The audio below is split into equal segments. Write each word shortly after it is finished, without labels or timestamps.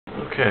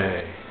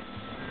Okay.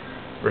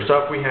 First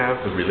off, we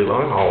have the really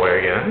long hallway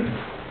again.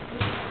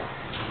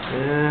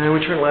 And we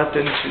turn left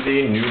into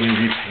the newly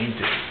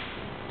repainted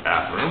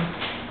bathroom.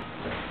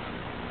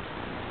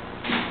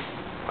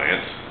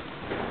 Plants.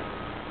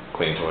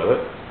 Clean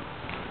toilet.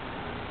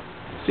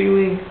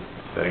 Ceiling.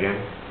 That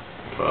again.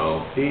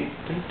 12 feet.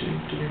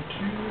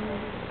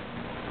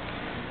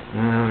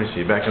 Let me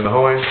see. Back in the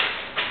hallway.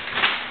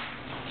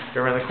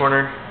 Go around the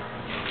corner.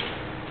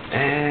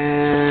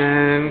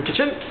 And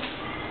kitchen.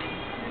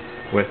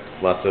 With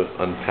lots of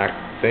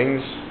unpacked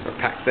things, or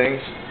packed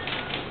things.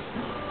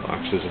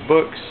 Boxes of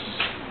books.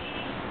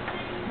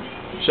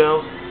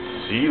 Shelves.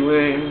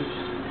 Ceilings.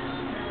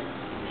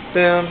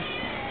 Down.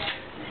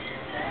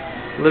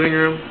 Living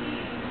room.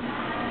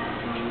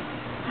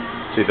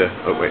 See the,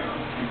 oh wait.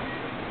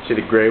 See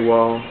the gray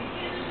wall,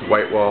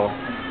 white wall,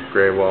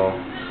 gray wall,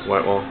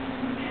 white wall.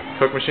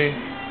 Coke machine.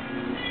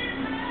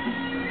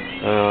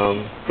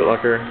 Foot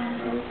locker.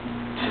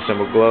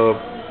 Assembled globe.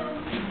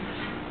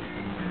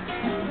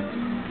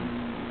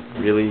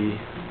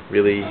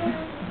 Really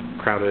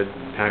crowded,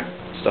 packed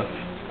stuff.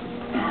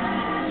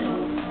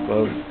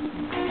 Globe.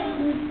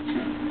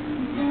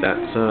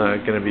 That's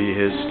gonna be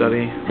his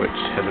study, which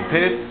has been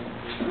painted.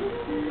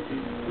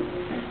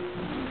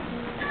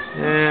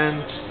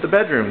 And the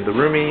bedroom, the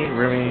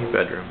roomy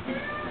bedroom.